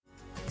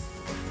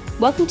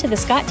Welcome to the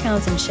Scott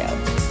Townsend Show,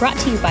 brought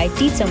to you by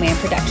Dietzo Man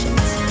Productions.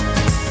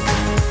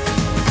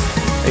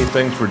 Hey,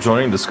 thanks for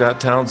joining the Scott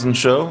Townsend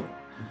Show.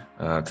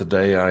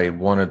 Today I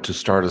wanted to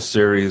start a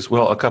series,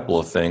 a couple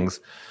of things.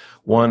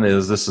 One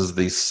is this is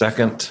the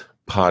second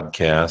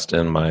podcast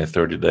in my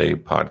 30-day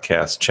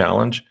podcast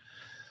challenge.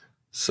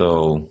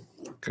 So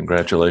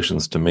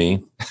congratulations to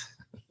me.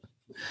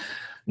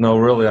 No,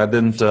 really, I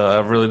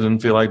really didn't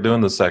feel like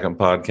doing the second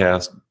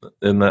podcast.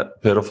 Isn't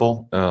that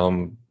pitiful?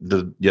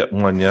 Did yet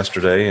one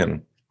yesterday,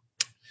 and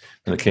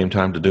it came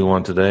time to do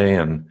one today,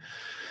 and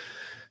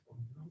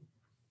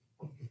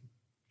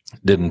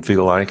didn't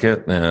feel like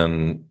it,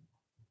 and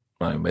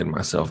I made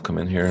myself come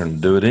in here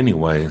and do it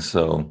anyway.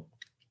 So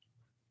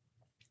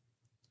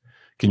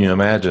can you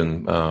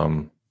imagine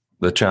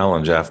the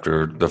challenge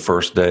after the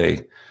first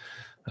day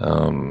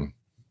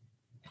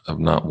of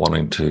not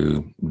wanting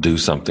to do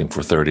something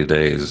for 30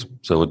 days?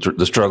 So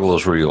the struggle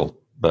is real,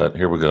 but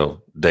here we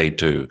go, day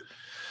 2.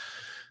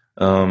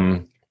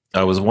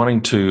 I was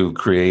wanting to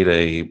create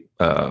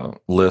a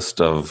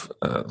list of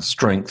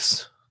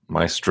strengths,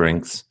 my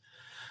strengths,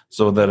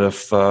 so that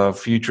if a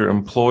future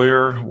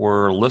employer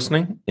were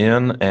listening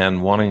in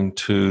and wanting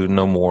to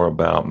know more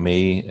about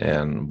me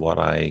and what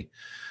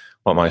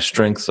my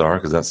strengths are,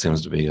 because that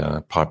seems to be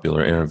a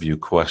popular interview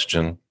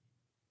question.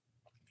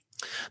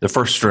 The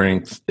first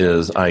strength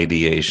is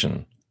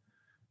ideation.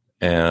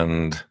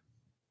 And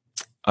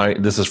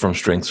this is from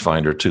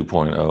StrengthsFinder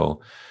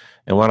 2.0.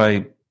 And what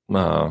I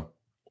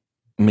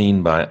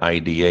mean by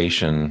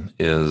ideation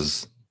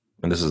is,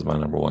 and this is my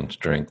number one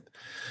strength,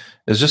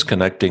 is just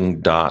connecting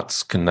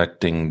dots,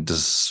 connecting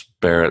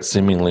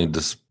seemingly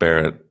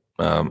disparate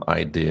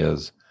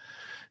ideas,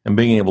 and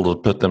being able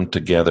to put them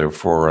together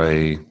for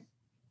a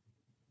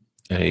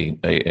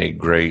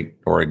great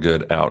or a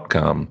good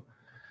outcome.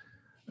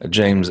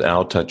 James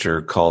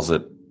Altucher calls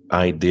it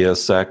idea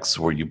sex,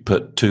 where you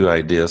put two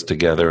ideas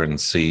together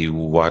and see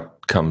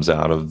what comes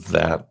out of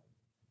that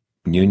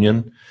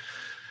union.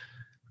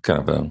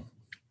 Kind of a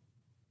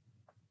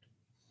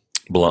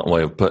blunt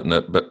way of putting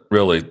it, but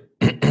really,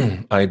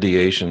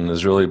 ideation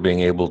is really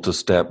being able to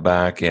step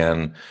back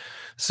and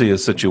see a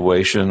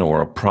situation or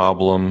a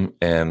problem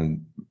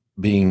and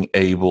being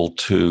able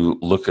to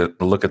look at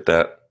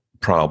that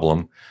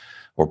problem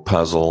or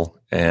puzzle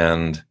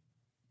and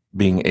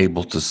being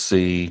able to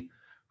see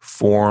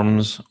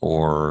forms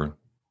or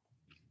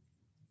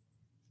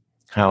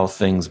how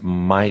things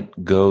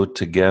might go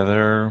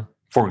together.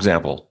 For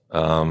example,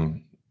 I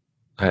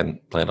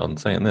hadn't planned on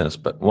saying this,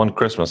 but one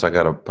Christmas I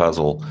got a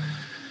puzzle,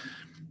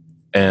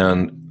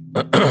 and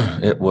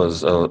it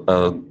was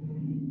a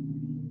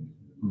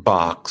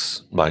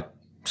box like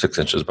 6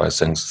 inches by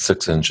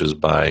 6 inches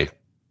by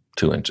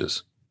 2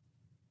 inches.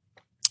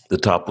 The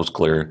top was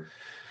clear.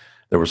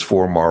 There was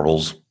 4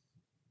 marbles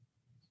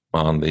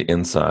on the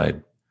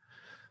inside.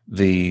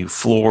 The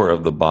floor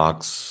of the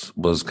box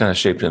was kind of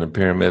shaped in a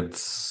pyramid.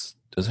 Is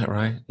that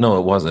right? No,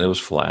 it wasn't. It was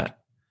flat.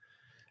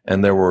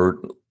 And there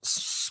were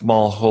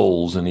small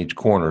holes in each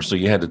corner. So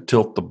you had to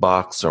tilt the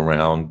box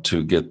around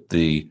to get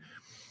the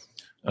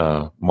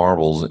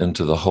marbles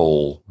into the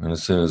hole. And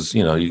as soon as,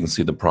 you can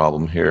see the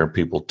problem here,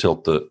 people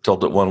tilt it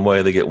one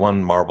way, they get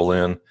one marble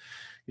in.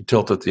 You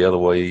tilt it the other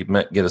way, you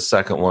might get a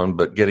second one,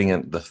 but getting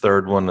it the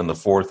third one and the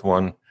fourth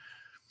one.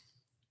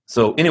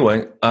 So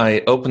anyway,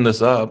 I opened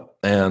this up,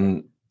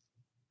 and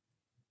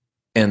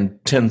in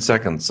 10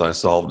 seconds, I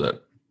solved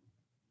it.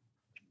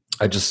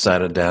 I just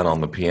sat it down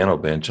on the piano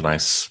bench and I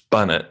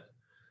spun it,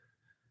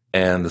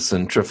 and the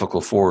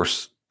centrifugal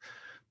force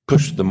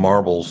pushed the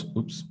marbles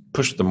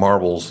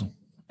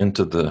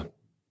into the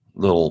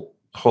little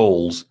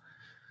holes,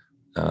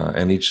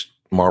 and each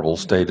marble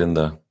stayed in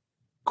the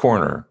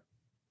corner.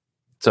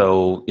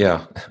 So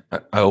yeah,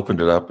 I opened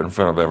it up in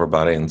front of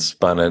everybody and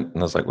spun it, and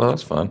I was like, well,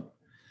 that's fun.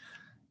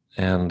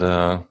 And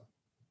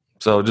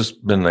so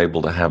just been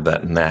able to have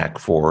that knack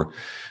for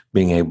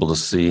being able to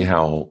see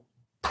how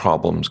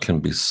problems can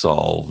be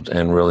solved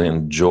and really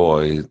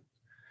enjoy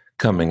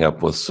coming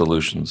up with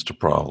solutions to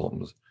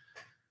problems.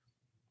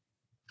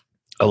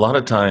 A lot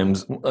of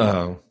times,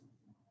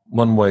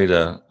 one way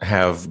to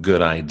have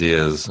good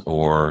ideas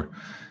or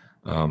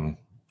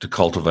to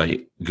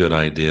cultivate good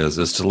ideas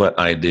is to let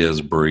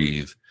ideas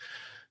breathe.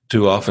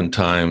 Too often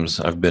times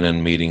I've been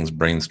in meetings,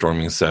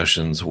 brainstorming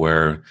sessions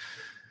where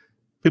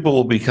people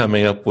will be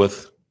coming up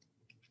with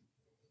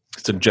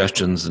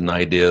suggestions and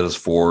ideas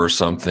for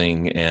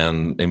something,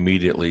 and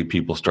immediately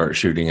people start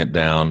shooting it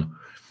down.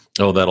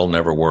 Oh, that'll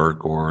never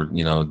work, or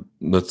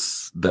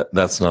that's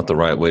not the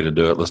right way to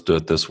do it. Let's do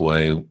it this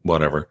way,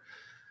 whatever.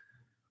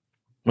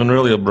 When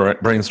really a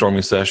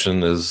brainstorming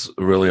session is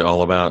really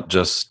all about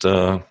just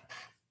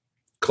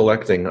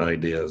collecting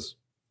ideas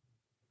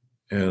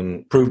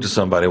and prove to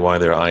somebody why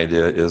their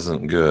idea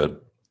isn't good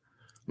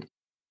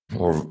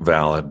or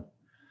valid.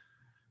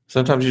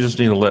 Sometimes you just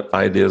need to let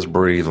ideas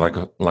breathe like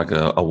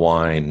a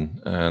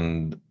wine,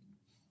 and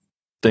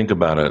think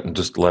about it and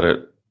just let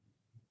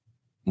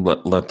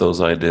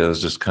those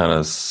ideas just kind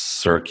of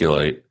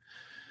circulate.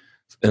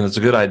 And it's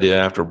a good idea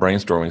after a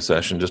brainstorming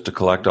session just to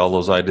collect all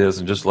those ideas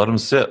and just let them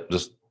sit,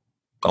 just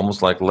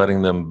almost like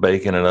letting them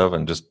bake in an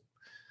oven. Just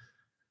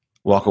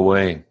walk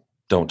away.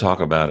 Don't talk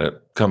about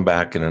it. Come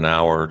back in an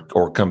hour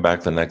or come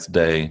back the next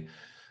day,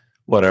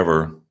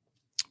 whatever.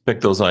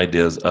 Pick those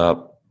ideas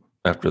up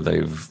after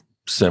they've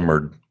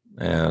simmered,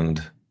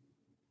 and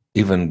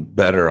even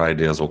better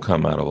ideas will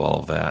come out of all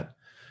of that.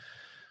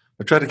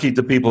 I try to keep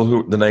the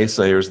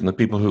naysayers and the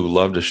people who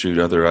love to shoot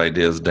other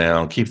ideas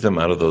down, keep them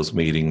out of those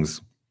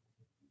meetings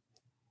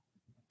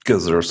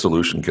because they're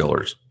solution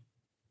killers.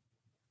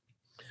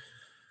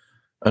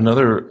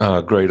 Another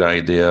great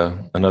idea,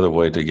 another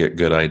way to get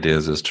good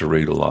ideas is to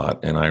read a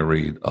lot, and I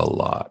read a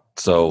lot.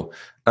 So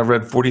I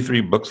read 43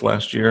 books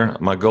last year.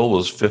 My goal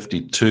was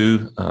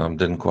 52.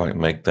 Didn't quite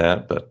make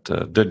that, but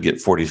did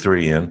get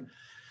 43 in.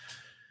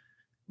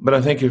 But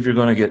I think if you're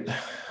going to get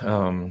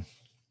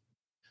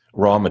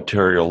raw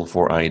material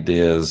for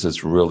ideas,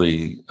 it's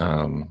really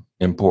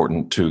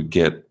important to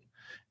get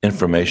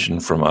information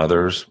from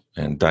others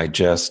and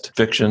digest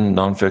fiction,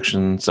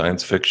 nonfiction,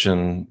 science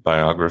fiction,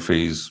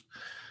 biographies,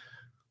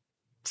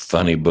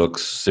 funny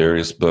books,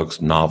 serious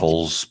books,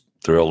 novels,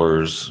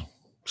 thrillers,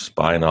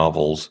 spy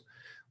novels,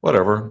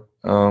 whatever.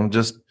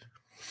 Just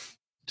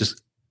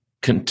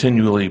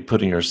continually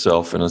putting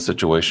yourself in a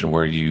situation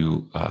where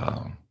you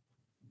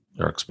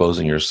are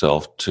exposing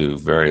yourself to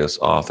various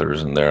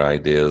authors and their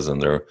ideas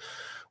and their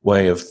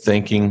way of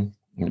thinking.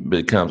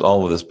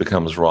 All of this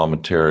becomes raw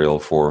material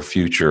for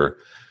future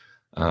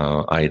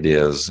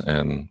ideas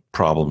and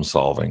problem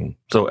solving.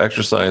 So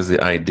exercise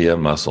the idea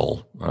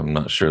muscle. I'm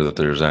not sure that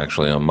there's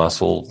actually a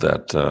muscle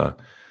that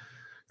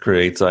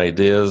creates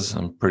ideas.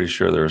 I'm pretty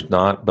sure there's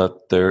not,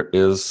 but there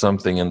is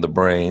something in the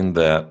brain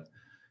that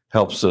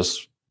helps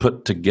us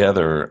put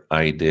together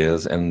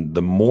ideas. And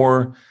the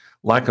more,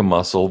 like a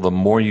muscle, the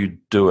more you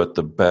do it,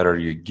 the better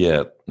you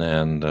get.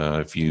 And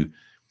if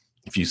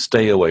you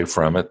stay away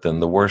from it, then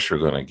the worse you're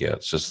going to get.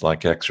 It's just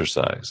like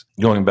exercise.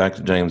 Going back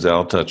to James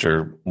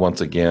Altucher,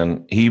 once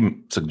again,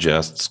 he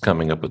suggests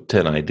coming up with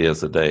 10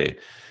 ideas a day,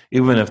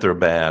 even if they're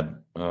bad.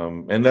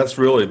 And that's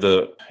really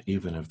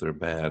even if they're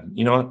bad.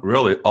 You know what?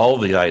 Really, all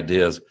the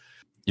ideas,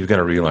 you've got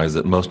to realize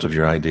that most of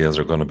your ideas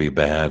are going to be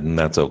bad, and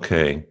that's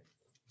okay.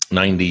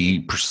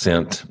 90%,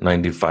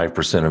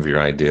 95% of your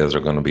ideas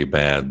are going to be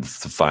bad.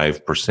 The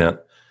 5%,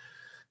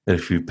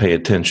 if you pay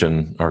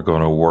attention, are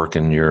going to work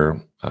in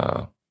your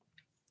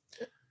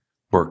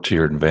work to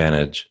your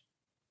advantage,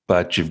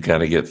 but you've got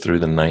to get through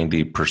the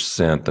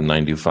 90%, the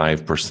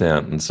 95%.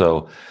 And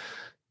so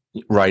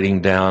writing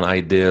down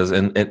ideas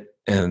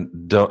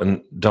and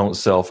don't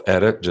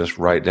self-edit, just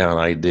write down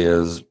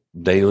ideas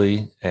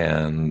daily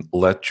and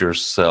let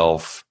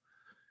yourself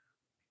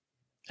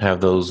have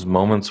those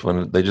moments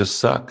when they just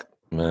suck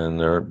and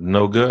they're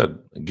no good.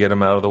 Get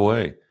them out of the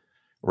way.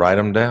 Write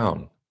them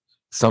down.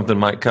 Something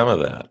might come of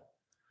that.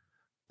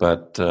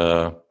 But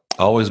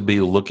always be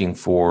looking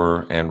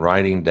for and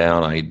writing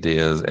down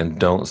ideas, and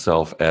don't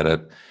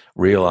self-edit.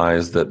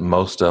 Realize that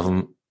most of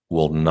them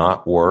will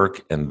not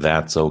work, and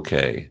that's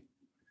okay.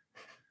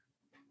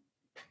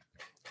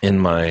 In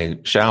my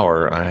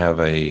shower, I have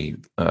a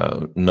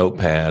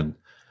notepad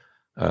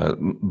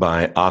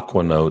by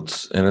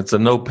Aquanotes, and it's a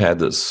notepad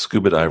that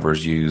scuba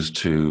divers use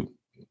to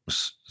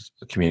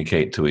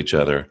communicate to each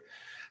other.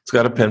 It's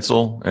got a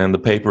pencil, and the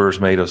paper is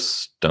made of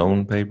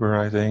stone paper,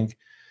 I think.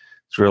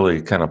 It's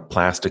really kind of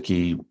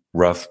plasticky,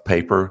 rough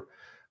paper,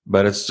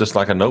 but it's just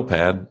like a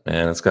notepad,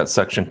 and it's got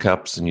suction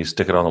cups, and you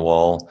stick it on the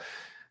wall.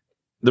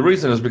 The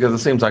reason is because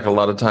it seems like a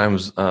lot of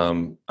times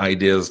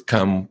ideas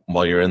come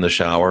while you're in the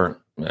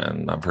shower,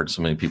 and I've heard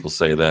so many people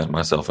say that,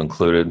 myself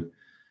included.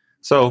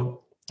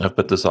 So I've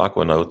put this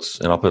Aquanotes,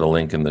 and I'll put a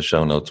link in the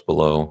show notes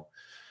below.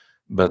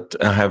 But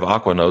I have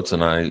Aquanotes,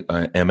 and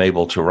I am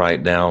able to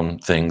write down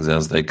things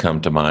as they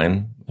come to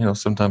mind. You know,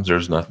 sometimes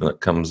there's nothing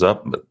that comes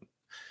up, but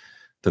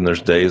then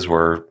there's days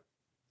where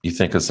you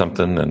think of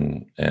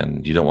something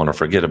and you don't want to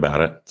forget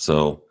about it.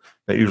 So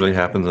that usually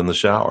happens in the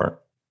shower.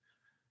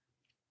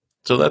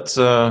 So that's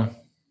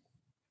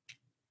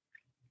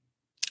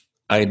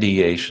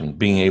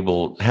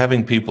ideation,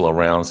 having people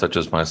around such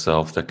as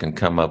myself that can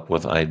come up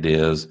with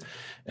ideas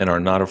and are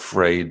not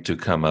afraid to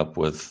come up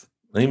with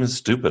even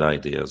stupid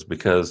ideas,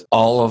 because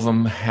all of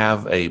them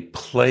have a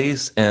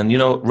place. And, you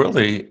know,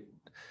 really,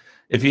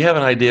 if you have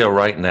an idea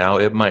right now,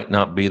 it might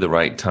not be the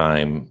right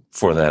time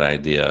for that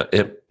idea.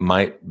 It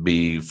might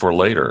be for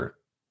later,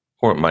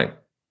 or it might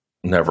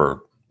not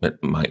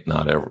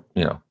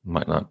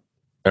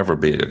ever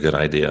be a good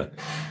idea.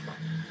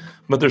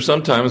 But there's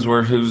some times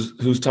where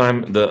whose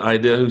time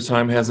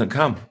hasn't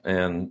come,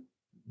 and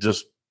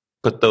just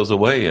put those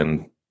away,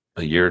 and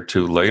a year or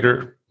two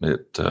later,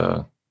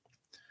 the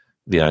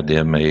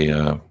idea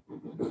may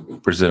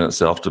present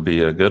itself to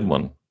be a good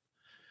one.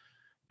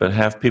 But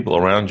have people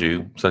around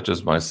you, such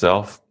as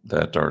myself,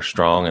 that are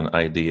strong in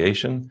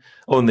ideation.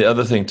 Oh, and the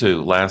other thing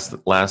too,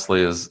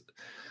 lastly, is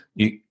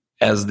you,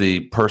 as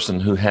the person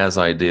who has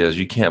ideas,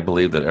 you can't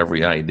believe that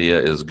every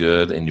idea is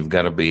good, and you've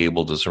got to be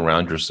able to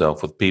surround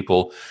yourself with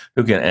people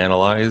who can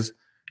analyze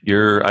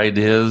your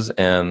ideas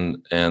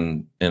and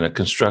in a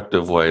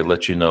constructive way,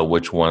 let you know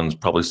which ones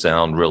probably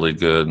sound really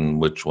good and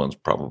which ones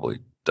probably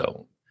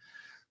don't.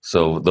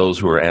 So those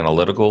who are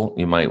analytical,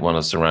 you might want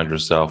to surround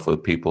yourself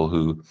with people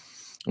who,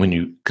 when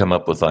you come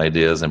up with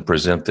ideas and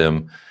present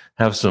them,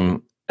 have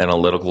some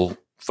analytical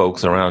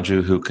folks around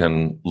you who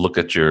can look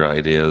at your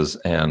ideas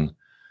and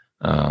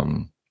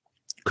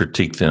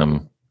critique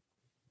them.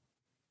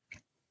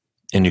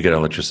 And you got to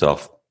let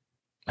yourself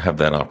have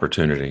that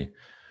opportunity,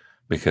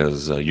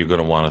 because you're going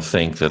to want to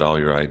think that all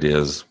your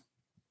ideas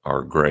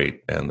are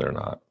great, and they're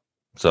not.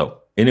 So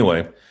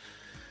anyway,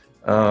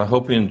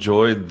 hope you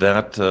enjoyed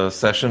that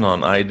session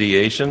on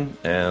ideation.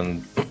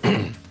 And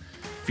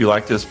if you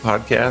like this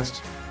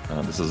podcast,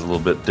 this is a little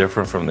bit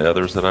different from the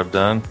others that I've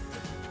done.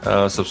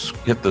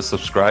 Hit the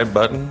subscribe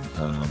button,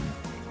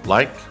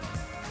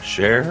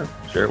 share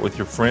it with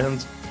your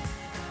friends.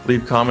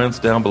 Leave comments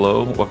down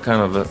below.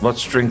 What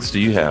strengths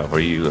do you have? Are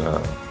you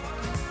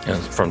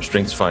from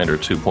StrengthsFinder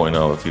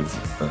 2.0? If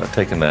you've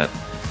taken that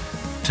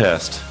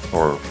test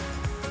or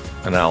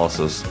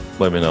analysis,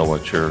 let me know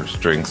what your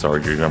strengths are.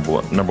 Your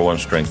number one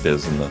strength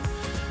is in the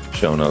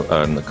show note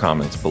in the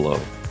comments below.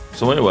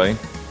 So anyway,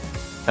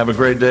 have a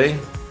great day,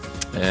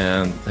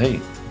 and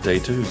hey, day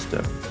 2's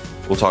done.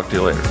 We'll talk to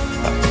you later.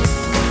 Bye.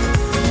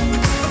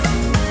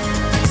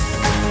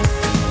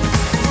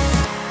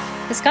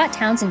 The Scott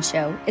Townsend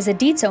Show is a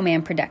Dietzo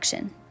Man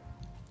production.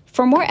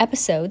 For more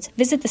episodes,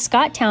 visit the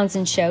Scott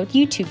Townsend Show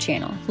YouTube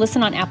channel,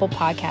 listen on Apple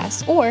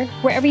Podcasts, or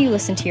wherever you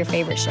listen to your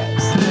favorite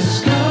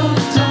shows.